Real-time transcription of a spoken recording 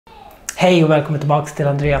Hej och välkommen tillbaka till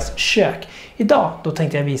Andreas kök. Idag då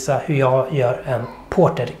tänkte jag visa hur jag gör en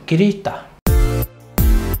portergryta.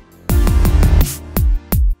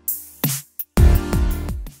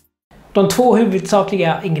 De två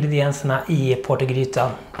huvudsakliga ingredienserna i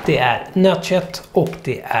portergrytan, det är nötkött och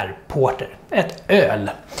det är porter, ett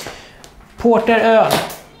öl. Porteröl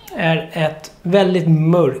är ett väldigt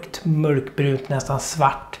mörkbrunt, nästan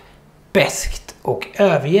svart, beskt och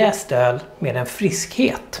överjäst öl med en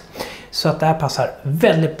friskhet. Så att det här passar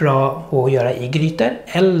väldigt bra att göra i grytor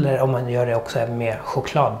eller om man gör det också med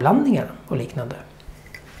chokladblandningar och liknande.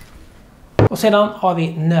 Och sedan har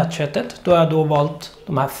vi nötköttet. Då har jag då valt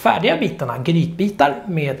de här färdiga bitarna, grytbitar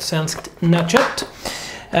med svenskt nötkött.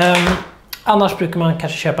 Annars brukar man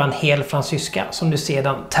kanske köpa en hel fransyska som du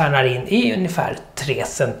sedan tärnar in i ungefär 3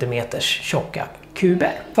 cm tjocka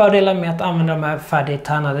kuber. Fördelen med att använda de här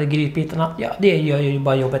färdigtärnade grytbitarna, ja, det gör ju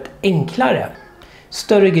bara jobbet enklare.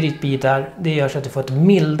 Större grytbitar, det gör så att du får ett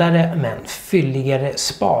mildare men fylligare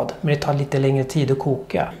spad. Men det tar lite längre tid att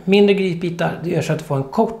koka. Mindre grytbitar, det gör så att du får en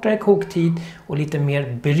kortare koktid och lite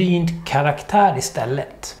mer brynd karaktär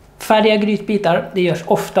istället. Färdiga grytbitar, det görs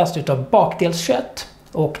oftast utav bakdelskött.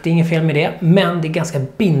 Och det är inget fel med det, men det är ganska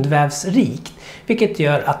bindvävsrikt. Vilket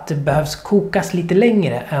gör att det behövs kokas lite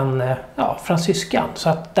längre än fransyskan. Så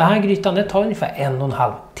att det här grytan, det tar ungefär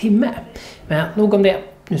 1,5 timme. Men nog om det,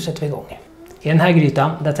 nu sätter vi igång. I den här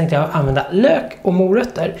grytan där tänkte jag använda lök och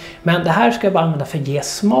morötter. Men det här ska jag bara använda för att ge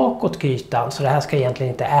smak åt grytan. Så det här ska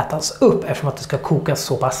egentligen inte ätas upp eftersom att det ska kokas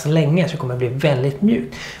så pass länge så det kommer bli väldigt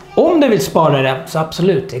mjukt. Om du vill spara det så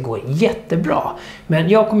absolut, det går jättebra. Men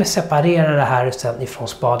jag kommer separera det här sen ifrån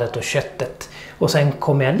spadet och köttet. Och sen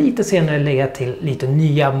kommer jag lite senare lägga till lite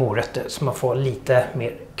nya morötter så man får lite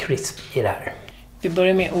mer crisp i det här. Vi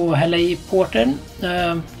börjar med att hälla i portern.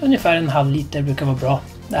 Ungefär 1,5 liter brukar vara bra.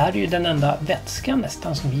 Det här är ju den enda vätskan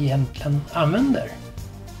nästan som vi egentligen använder.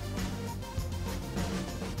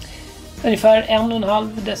 Ungefär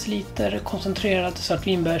 1,5 deciliter koncentrerad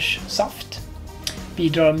svartvinbärssaft.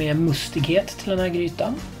 Bidrar med mustighet till den här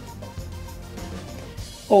grytan.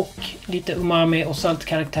 Och lite umami och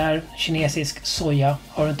saltkaraktär, kinesisk soja.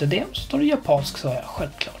 Har du inte det så står det japansk soja,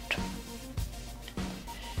 självklart.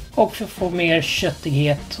 Och för att få mer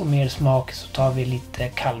köttighet och mer smak så tar vi lite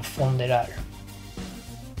kalvfond i det här.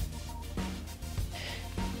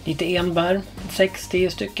 Lite enbär, 6-10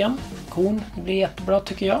 stycken. Korn, det blir jättebra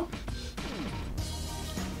tycker jag.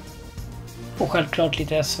 Och självklart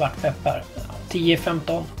lite svartpeppar.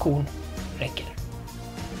 10-15 korn räcker.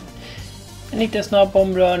 En liten snabb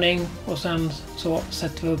omrörning och sen så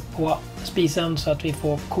sätter vi upp på spisen så att vi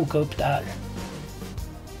får koka upp det här.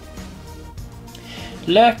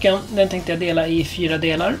 Löken, den tänkte jag dela i 4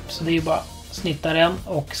 delar. Så det är bara snitta den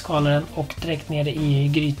och skala den och direkt ner det i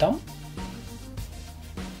grytan.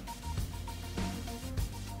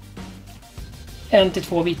 1 till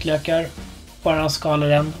 2 vitlökar, bara skala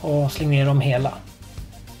den och släng ner dem hela.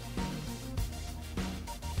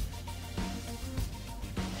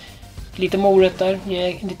 Lite morötter,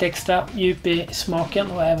 ger lite extra djup i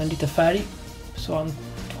smaken och även lite färg. Så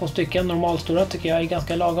 2 stycken normalstora tycker jag är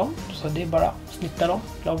ganska lagom. Så det är bara snitta dem,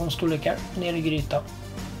 lagom storlekar, ner i grytan.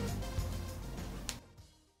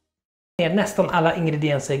 Nästan alla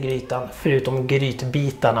ingredienser i grytan förutom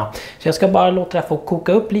grytbitarna. Så jag ska bara låta det få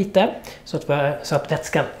koka upp lite så att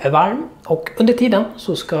vätskan är varm. Och under tiden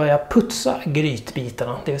så ska jag putsa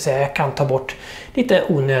grytbitarna. Det vill säga jag kan ta bort lite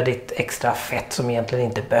onödigt extra fett som egentligen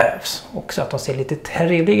inte behövs. Och så att de ser lite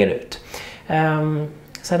trevligare ut.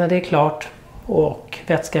 Sen när det är klart och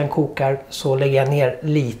vätskan kokar så lägger jag ner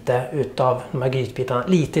lite utav de här grytbitarna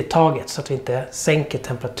lite i taget så att vi inte sänker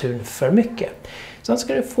temperaturen för mycket. Sen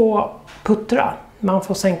ska du få puttra. Man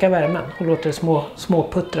får sänka värmen och låta det små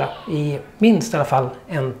puttra i minst i alla fall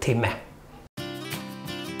 1 timme.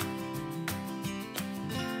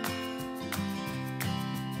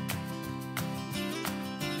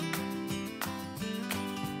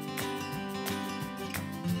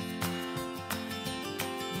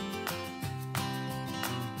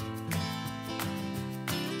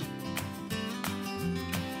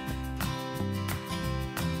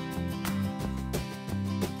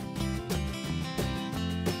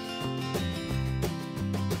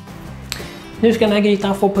 Nu ska den här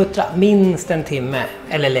grytan få puttra minst 1 timme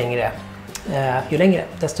eller längre. Ju längre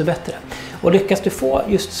desto bättre. Och lyckas du få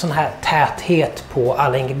just sån här täthet på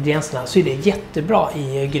alla ingredienserna så är det jättebra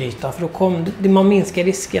i grytan. För då man minskar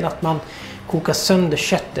risken att man kokar sönder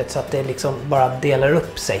köttet så att det liksom bara delar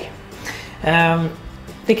upp sig.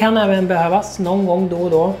 Det kan även behövas någon gång då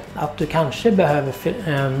och då att du kanske behöver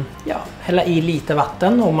hälla i lite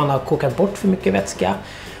vatten om man har kokat bort för mycket vätska.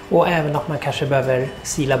 Och även att man kanske behöver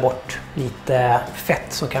sila bort lite fett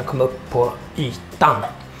som kan komma upp på ytan.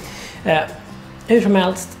 Hur som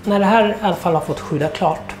helst, när det här i alla fall har fått skydda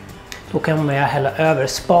klart, då kan man hälla över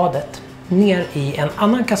spadet ner i en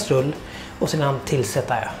annan kastrull och sedan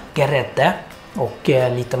tillsätta grädde och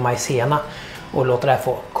lite majsena och låta det här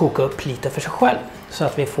få koka upp lite för sig själv så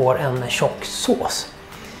att vi får en tjock sås.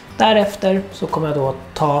 Därefter så kommer jag då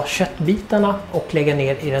ta köttbitarna och lägga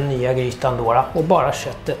ner i den nya grytan då, och bara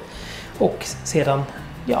köttet. Och sedan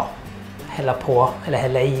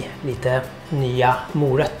hälla i lite nya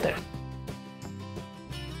morötter.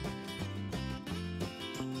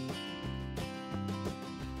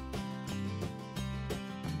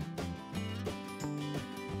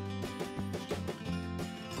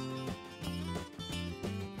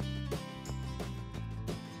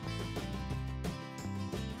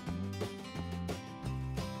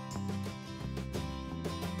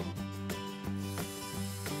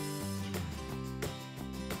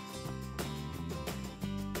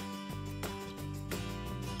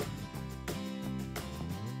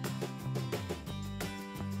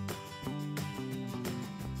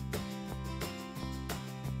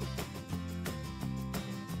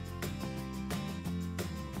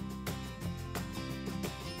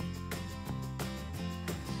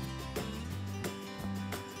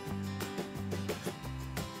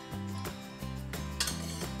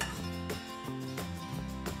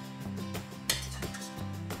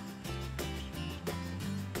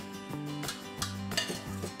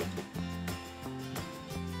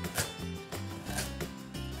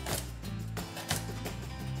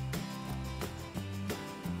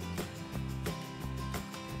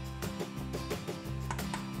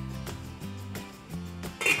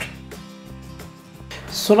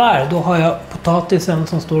 Sådär, då har jag potatisen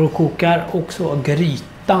som står och kokar och så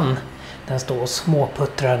grytan. Den står och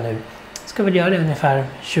småputtrar nu. Ska väl göra det ungefär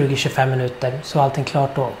 20-25 minuter så allting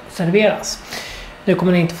klart att serveras. Nu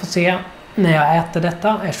kommer ni inte få se när jag äter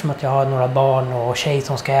detta eftersom att jag har några barn och tjej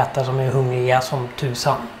som ska äta som är hungriga som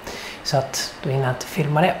tusan. Så att då hinner jag inte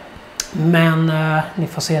filma det. Men ni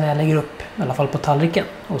får se när jag lägger upp i alla fall på tallriken.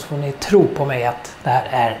 Och så får ni tro på mig att det här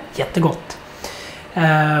är jättegott.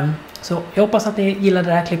 Så jag hoppas att ni gillar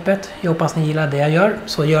det här klippet. Jag hoppas ni gillar det jag gör.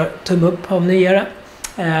 Så gör tumme upp om ni gör det.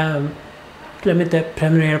 Glöm inte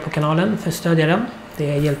prenumerera på kanalen för att stödja den. Det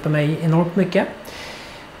hjälper mig enormt mycket.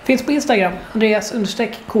 Finns på Instagram,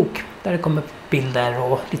 Andreas_kok. Där det kommer bilder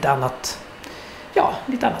och lite annat. Ja,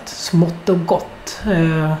 lite annat smått och gott.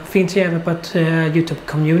 Finns ju även på ett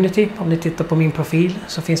YouTube-community. Om ni tittar på min profil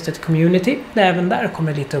så finns det ett community. Där även där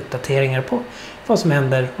kommer lite uppdateringar på vad som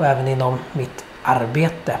händer och även inom mitt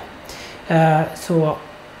arbete. Så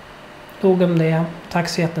nog om det. Tack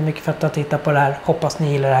så jättemycket för att du har tittat på det här. Hoppas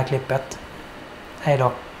ni gillar det här klippet. Hej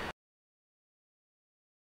då!